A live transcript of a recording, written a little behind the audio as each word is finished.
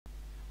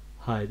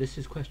Hi, this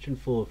is question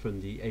 4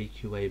 from the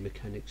AQA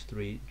Mechanics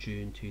 3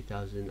 June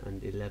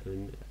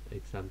 2011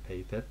 exam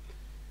paper.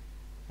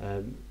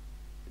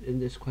 In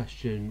this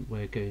question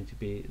we're going to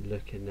be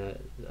looking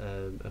at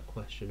a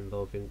question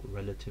involving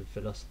relative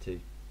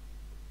velocity.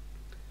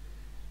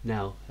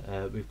 Now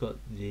we've got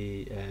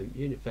the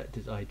unit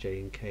vectors I,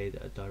 j and k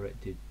that are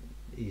directed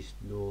east,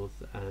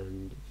 north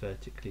and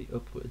vertically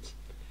upwards.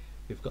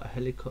 We've got a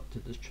helicopter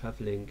that's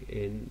travelling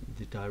in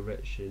the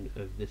direction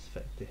of this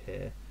vector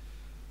here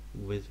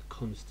with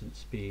constant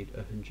speed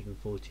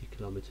 140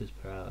 kilometers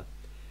per hour,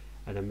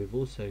 and then we've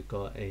also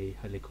got a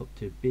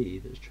helicopter B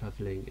that's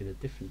travelling in a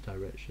different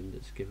direction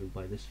that's given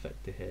by this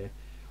vector here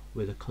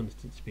with a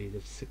constant speed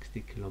of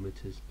 60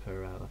 kilometers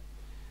per hour.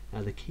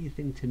 Now the key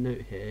thing to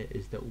note here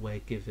is that we're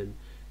given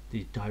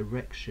the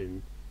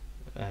direction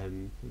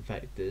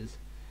vectors,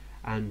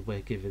 and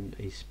we're given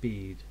a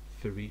speed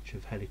for each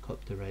of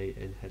helicopter A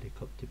and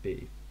helicopter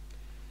B.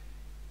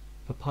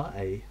 For part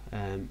A,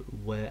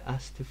 we're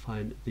asked to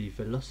find the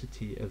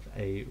velocity of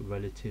A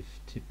relative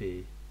to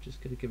B.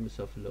 Just going to give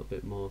myself a little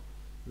bit more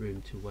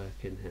room to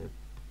work in here.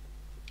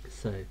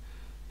 So,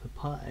 for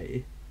part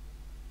A,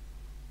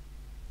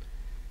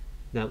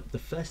 now the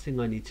first thing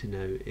I need to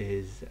know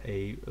is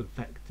a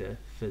vector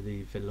for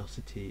the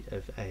velocity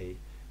of A,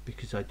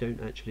 because I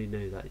don't actually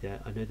know that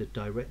yet. I know the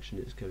direction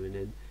it's going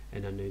in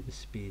and I know the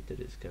speed that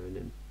it's going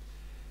in.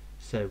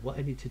 So what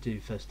I need to do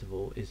first of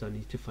all is I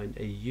need to find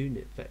a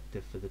unit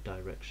vector for the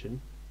direction,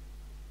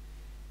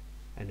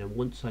 and then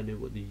once I know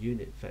what the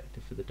unit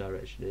vector for the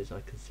direction is,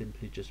 I can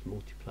simply just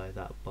multiply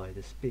that by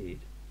the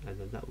speed, and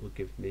then that will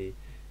give me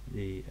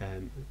the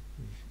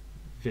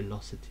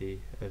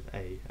velocity of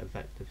A, a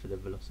vector for the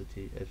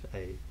velocity of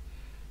A.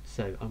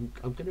 So I'm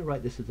going to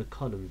write this as a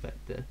column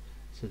vector,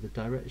 so the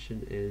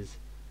direction is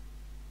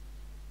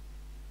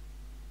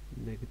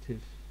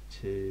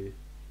 -2,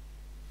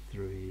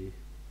 3,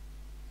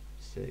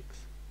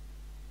 6.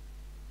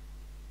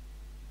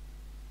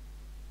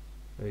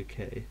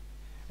 Okay,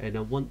 and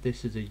I want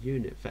this as a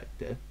unit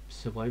vector,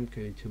 so I'm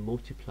going to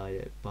multiply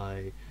it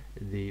by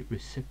the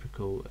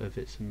reciprocal of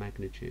its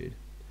magnitude.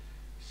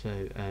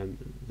 So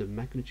the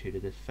magnitude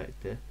of this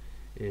vector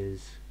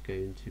is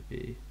going to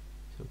be,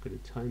 so I'm going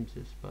to times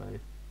this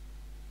by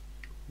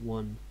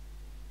 1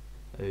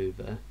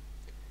 over,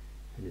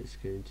 and it's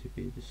going to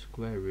be the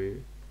square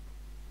root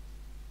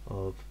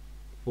of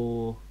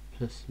 4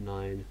 plus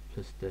 9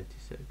 plus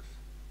 36.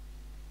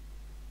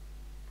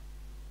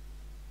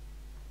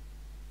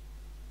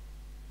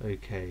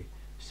 Okay,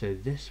 so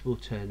this will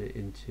turn it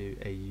into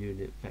a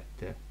unit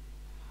vector.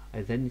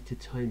 I then need to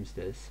times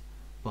this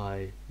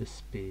by the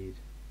speed,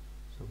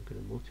 so I'm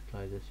going to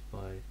multiply this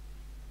by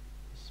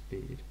the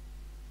speed.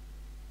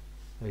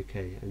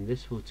 Okay, and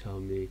this will tell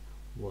me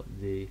what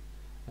the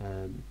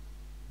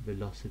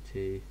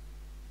velocity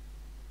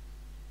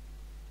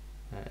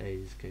at A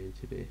is going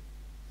to be.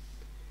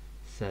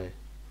 So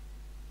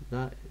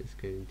that is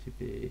going to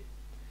be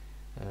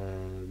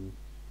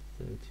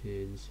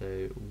 13,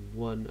 so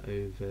 1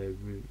 over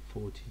root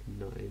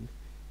 49,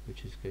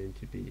 which is going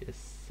to be a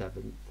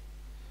seventh.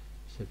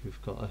 So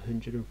we've got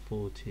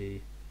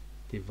 140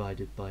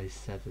 divided by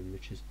 7,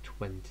 which is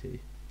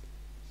 20.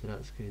 So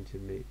that's going to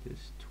make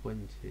this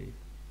 20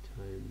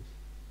 times,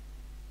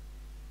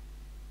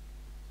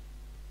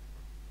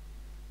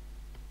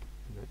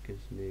 and that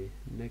gives me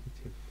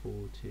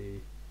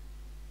 -40,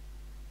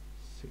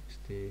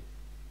 60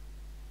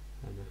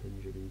 and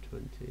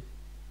 120.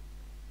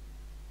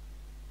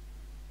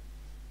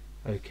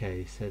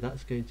 Okay, so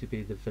that's going to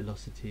be the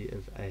velocity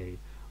of A.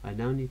 I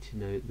now need to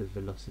know the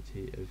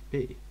velocity of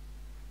B.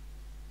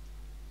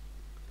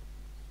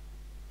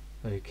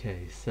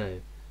 Okay,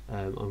 so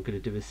I'm going to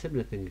do a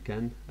similar thing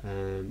again.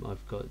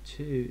 I've got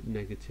 2,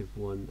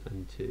 -1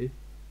 and 2.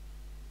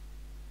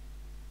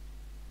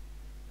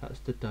 That's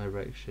the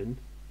direction.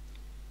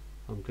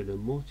 I'm going to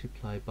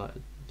multiply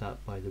that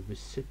by the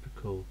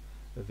reciprocal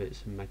of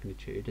its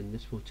magnitude, and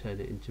this will turn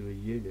it into a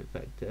unit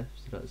vector,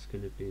 so that's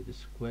going to be the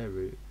square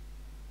root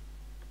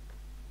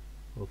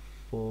of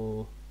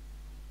 4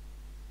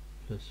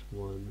 plus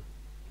 1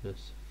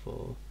 plus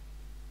 4,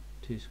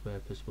 2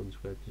 squared plus 1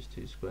 squared plus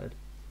 2 squared,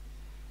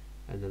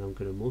 and then I'm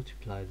going to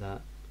multiply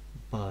that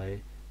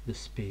by the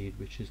speed,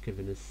 which is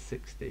given as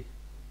 60.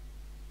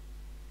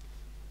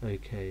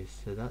 Okay,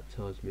 so that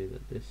tells me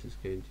that this is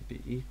going to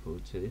be equal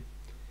to,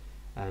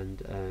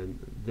 and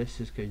this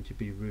is going to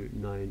be root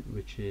 9,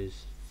 which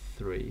is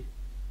 3.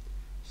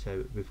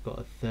 So we've got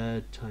a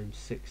third times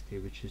 60,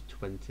 which is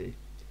 20,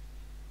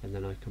 and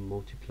then I can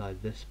multiply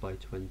this by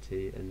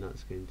 20, and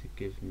that's going to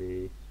give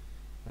me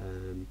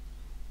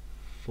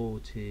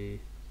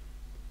 40,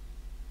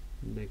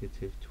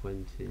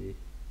 -20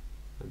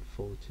 and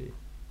 40.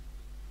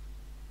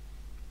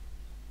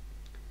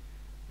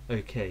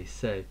 Okay,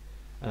 so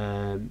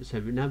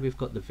now we've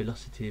got the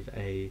velocity of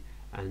A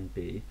and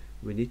B.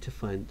 We need to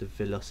find the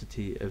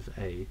velocity of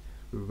A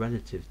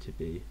relative to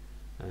B.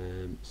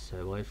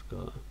 So I've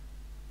got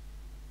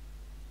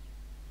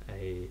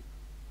A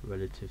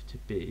relative to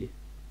B.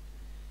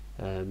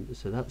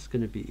 So that's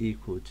going to be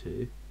equal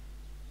to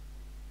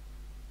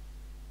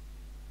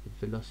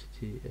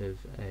velocity of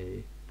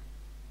A,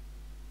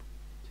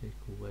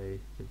 take away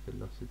the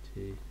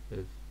velocity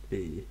of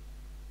B,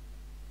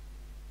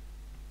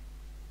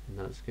 and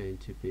that's going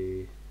to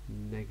be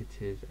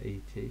negative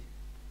 80,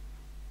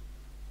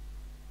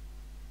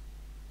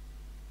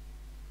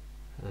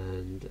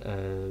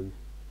 and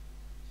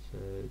so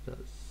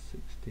that's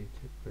 60 take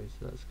away,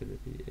 so that's going to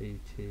be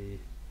 80,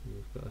 and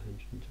we've got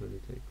 120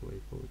 take away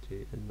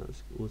 40, and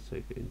that's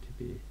also going to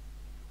be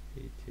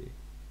 80.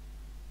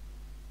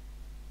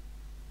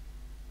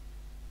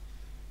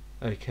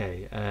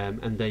 Okay,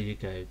 and there you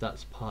go,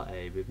 that's part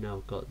A. We've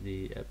now got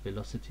the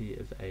velocity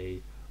of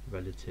A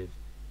relative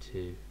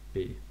to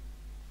B.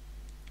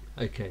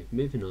 Okay,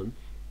 moving on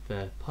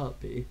for part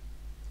B,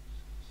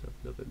 so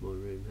a little bit more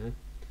room here.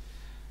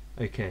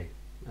 Okay,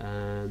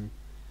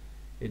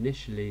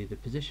 initially the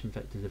position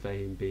vectors of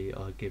A and B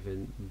are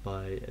given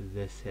by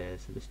this here,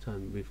 so this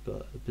time we've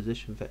got a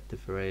position vector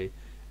for A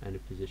and a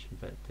position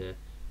vector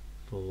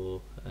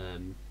for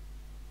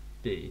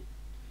B,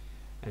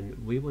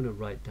 and we want to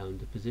write down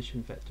the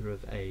position vector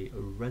of A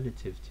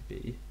relative to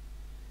B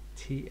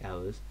t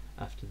hours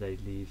after they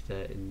leave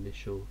their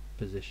initial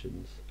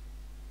positions.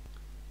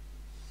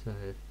 So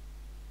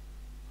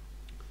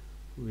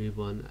we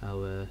want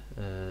our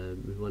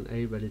we want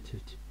A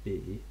relative to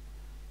B,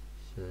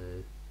 so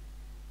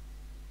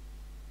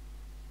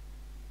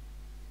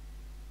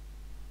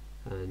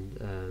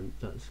and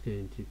that's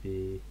going to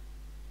be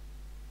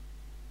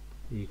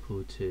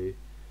equal to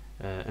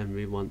and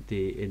we want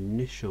the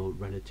initial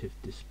relative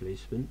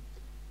displacement,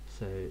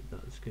 so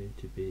that's going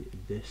to be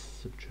this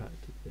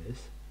subtract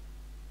this,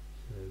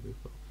 so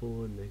we've got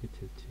 4,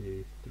 negative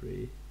 2,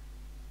 3,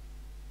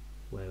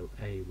 well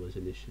A was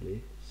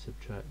initially,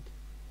 subtract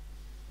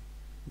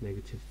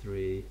negative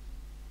 3,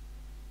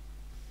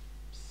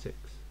 6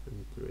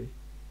 and 3.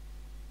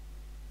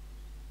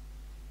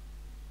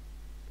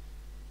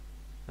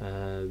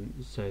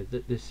 So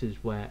this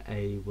is where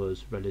A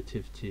was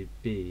relative to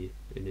B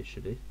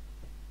initially,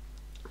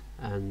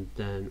 and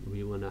then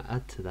we want to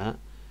add to that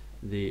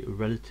the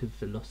relative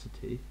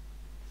velocity,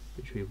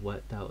 which we've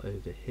worked out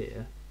over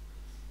here,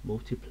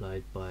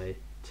 multiplied by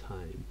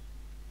time.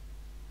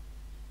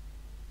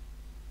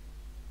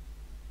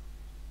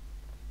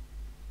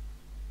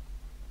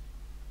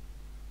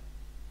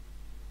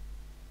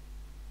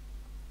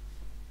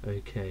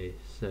 Okay,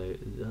 so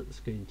that's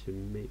going to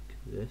make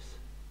this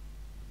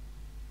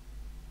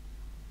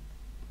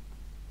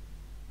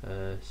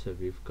so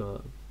we've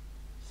got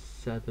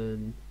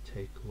 7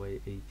 take away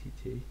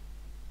 80t,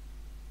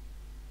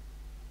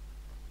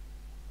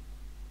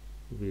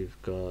 we've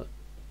got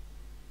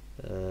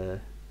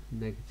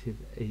negative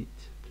 8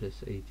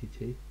 plus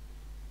 80t,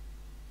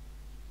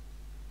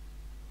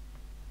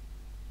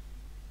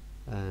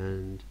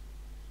 and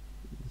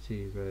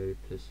 0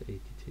 plus 80t,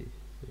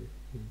 so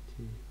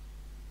 80t.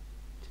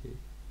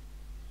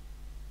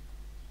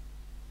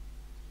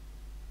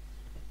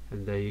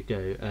 And there you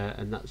go,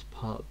 and that's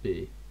part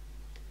B.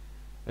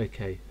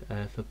 Okay,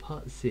 for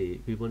part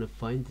C, we want to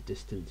find the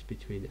distance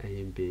between A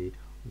and B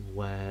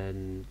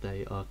when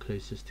they are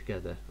closest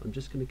together. I'm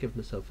just going to give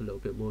myself a little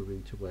bit more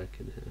room to work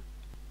in here.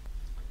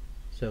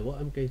 So what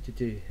I'm going to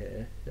do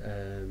here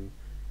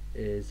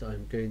is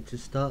I'm going to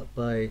start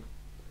by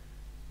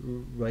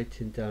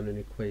writing down an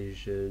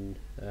equation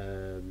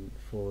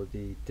for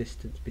the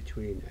distance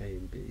between A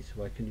and B,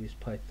 so I can use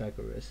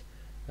Pythagoras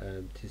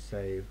to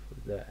say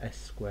that s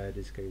squared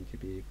is going to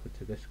be equal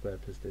to this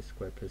squared plus this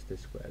squared plus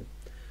this squared.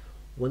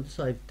 Once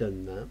I've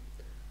done that,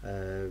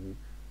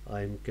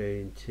 I'm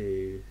going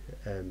to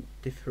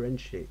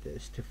differentiate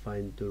this to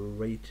find the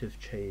rate of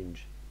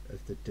change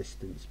of the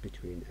distance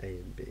between A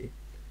and B,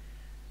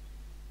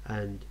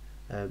 and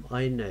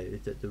I know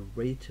that the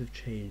rate of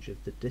change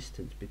of the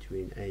distance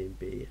between A and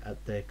B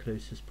at their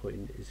closest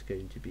point is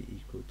going to be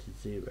equal to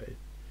 0.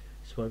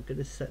 So I'm going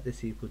to set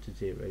this equal to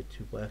 0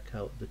 to work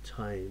out the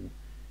time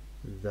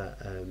that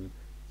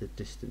the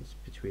distance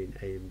between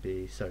A and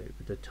B, sorry,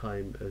 the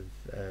time of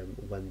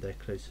when they're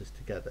closest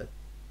together.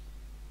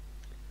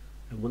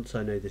 And once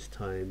I know this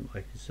time,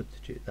 I can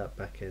substitute that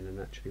back in and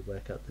actually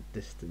work out the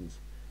distance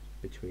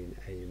between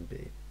A and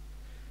B.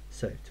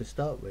 So to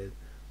start with,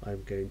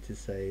 I'm going to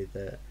say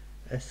that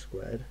s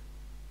squared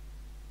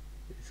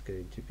is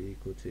going to be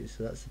equal to,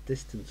 so that's the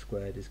distance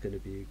squared is going to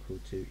be equal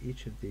to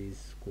each of these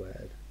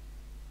squared,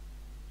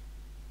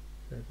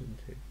 7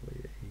 take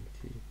away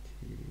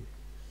 80t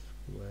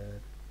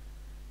squared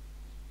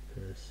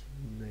plus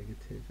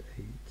negative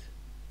 8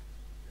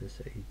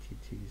 plus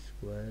 80t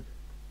squared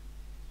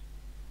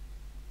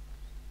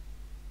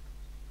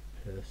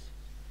plus,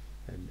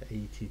 and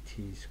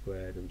 80t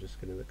squared, I'm just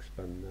going to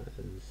expand that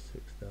as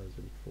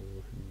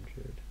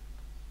 6,400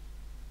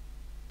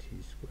 t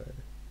squared.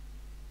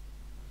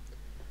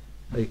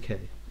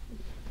 Okay,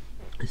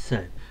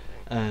 so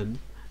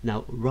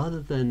now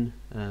rather than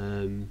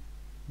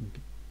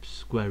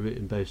square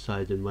rooting both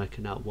sides and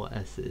working out what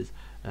s is,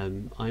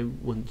 I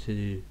want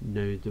to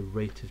know the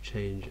rate of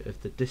change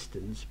of the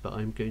distance, but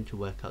I'm going to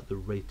work out the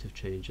rate of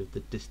change of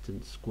the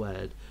distance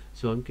squared,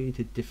 so I'm going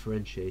to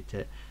differentiate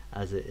it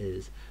as it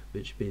is,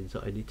 which means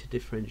that I need to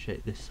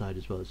differentiate this side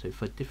as well. So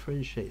if I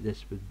differentiate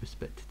this with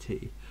respect to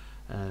t,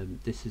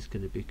 this is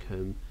going to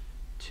become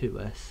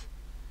 2s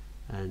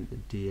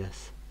and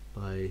ds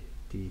by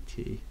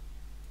dt,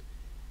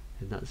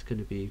 and that's going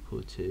to be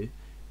equal to,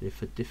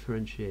 if I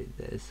differentiate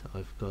this,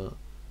 I've got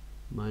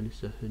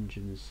minus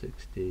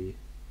 167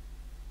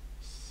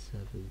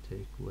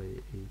 take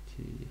away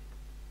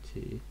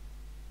 80t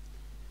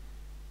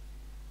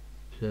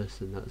plus,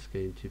 and that's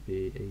going to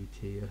be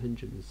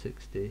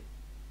 160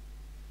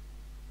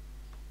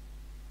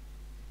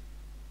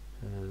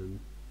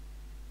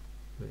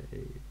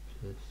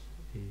 plus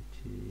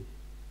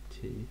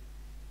 80t,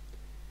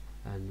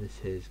 and this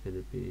here is going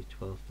to be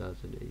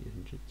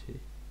 12,800t.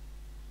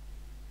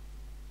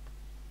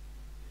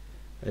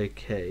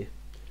 Okay,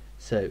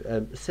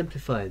 so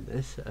simplifying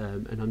this,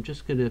 and I'm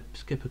just going to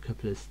skip a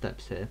couple of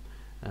steps here,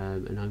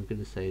 and I'm going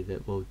to say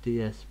that, well,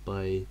 ds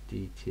by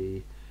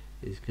dt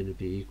is going to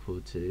be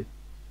equal to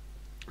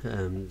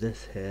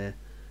this here,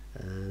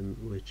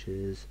 which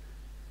is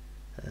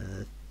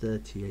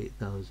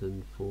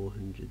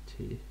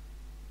 38,400t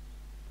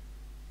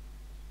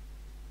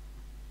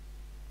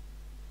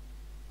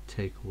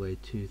take away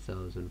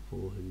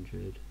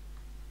 2,400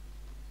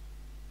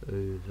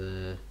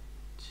 over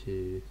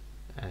 2s.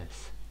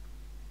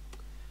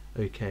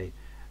 Okay,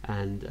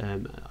 and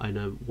I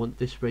want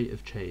this rate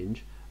of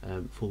change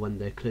for when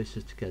they're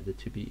closest together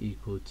to be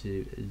equal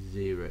to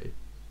 0.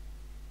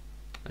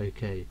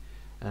 Okay,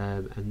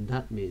 and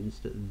that means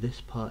that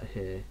this part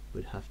here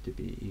would have to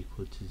be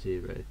equal to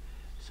 0.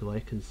 So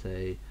I can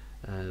say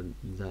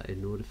that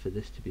in order for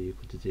this to be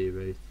equal to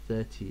 0,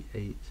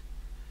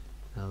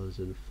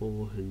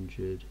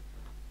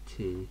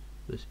 38,400t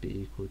must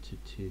be equal to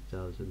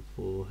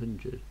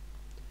 2,400.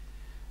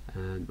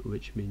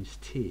 Which means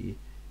t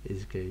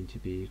is going to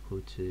be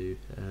equal to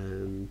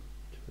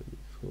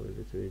 24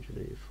 over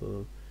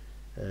 384,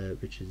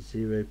 which is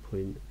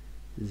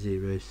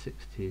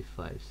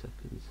 0.0625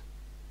 seconds.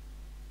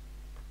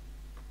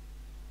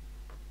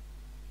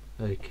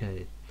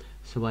 Okay,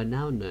 so I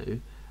now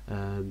know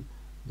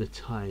the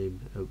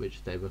time at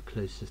which they were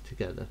closest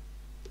together.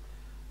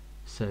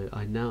 So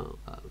I now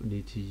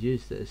need to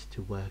use this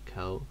to work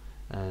out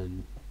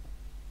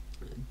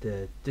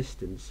the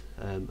distance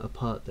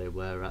apart they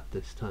were at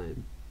this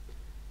time.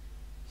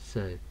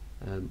 So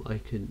I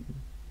can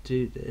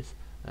do this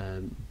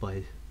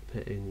by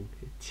putting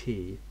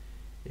t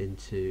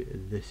into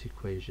this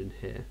equation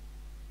here.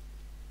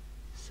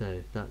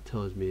 So that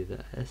tells me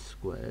that s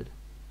squared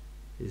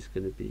is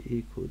going to be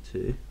equal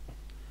to,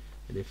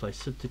 and if I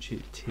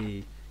substitute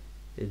t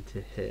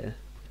into here,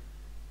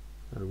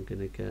 I'm going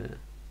to get,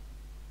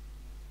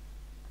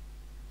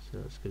 so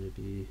that's going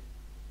to be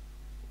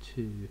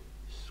 2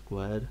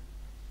 squared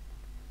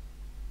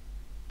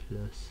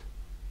plus,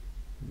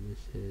 and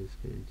this here is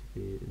going to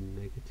be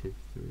negative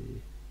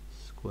 3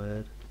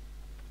 squared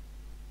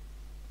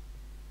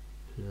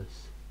plus,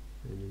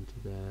 and into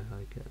there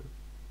I get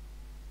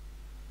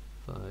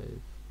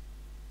 5 .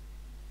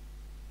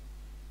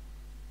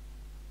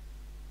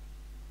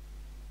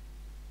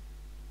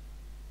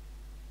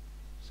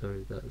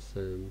 Sorry, that's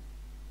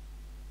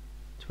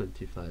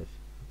 25, I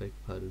beg your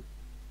pardon.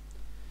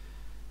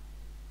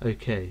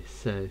 Okay,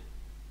 so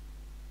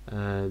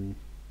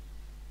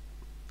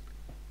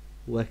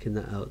working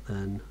that out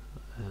then,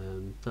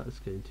 that's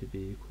going to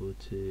be equal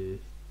to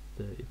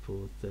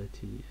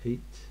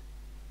 3438,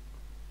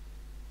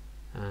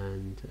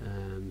 and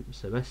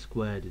so s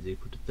squared is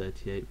equal to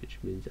 38, which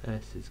means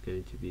s is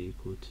going to be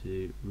equal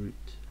to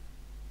root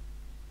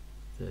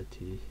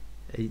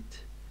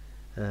 38,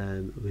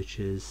 which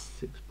is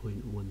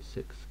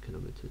 6.16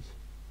 kilometers,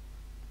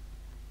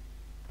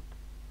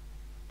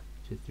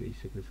 which is 3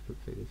 significant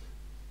figures.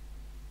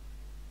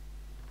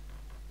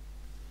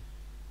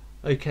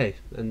 Okay,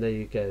 and there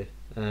you go.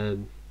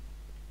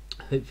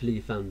 Hopefully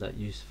you found that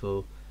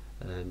useful.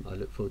 I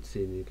look forward to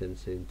seeing you again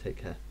soon. Take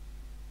care.